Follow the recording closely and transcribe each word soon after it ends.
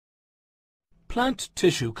Plant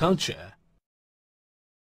tissue culture.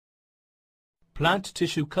 Plant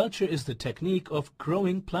tissue culture is the technique of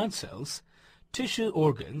growing plant cells, tissue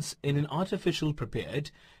organs in an artificial prepared,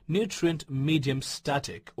 nutrient medium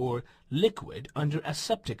static or liquid under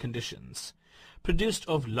aseptic conditions. Produced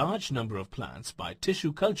of large number of plants by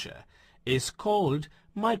tissue culture is called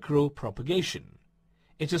micropropagation.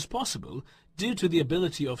 It is possible due to the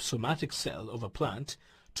ability of somatic cell of a plant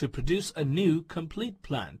to produce a new complete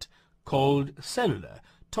plant called cellular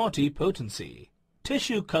totipotency.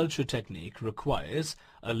 Tissue culture technique requires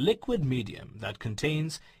a liquid medium that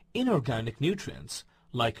contains inorganic nutrients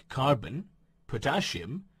like carbon,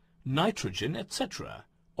 potassium, nitrogen, etc.,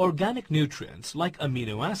 organic nutrients like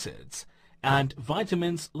amino acids, and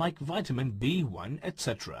vitamins like vitamin B1,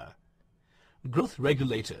 etc. Growth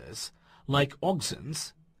regulators like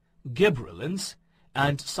auxins, gibberellins,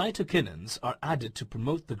 and cytokinins are added to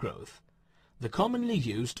promote the growth. The commonly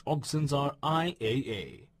used auxins are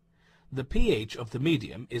IAA. The pH of the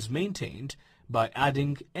medium is maintained by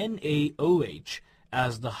adding NaOH,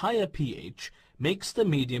 as the higher pH makes the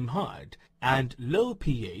medium hard and low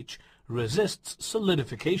pH resists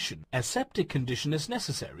solidification. Aseptic condition is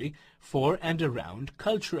necessary for and around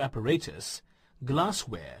culture apparatus,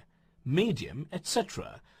 glassware, medium,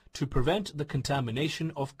 etc. to prevent the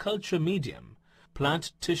contamination of culture medium.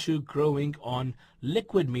 Plant tissue growing on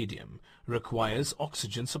liquid medium requires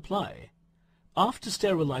oxygen supply. After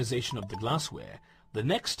sterilization of the glassware, the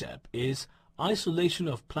next step is isolation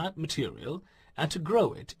of plant material and to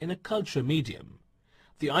grow it in a culture medium.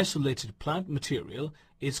 The isolated plant material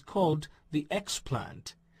is called the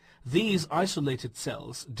explant. These isolated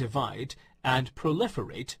cells divide and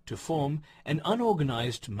proliferate to form an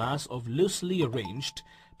unorganized mass of loosely arranged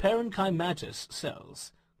parenchymatous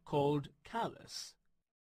cells called callus.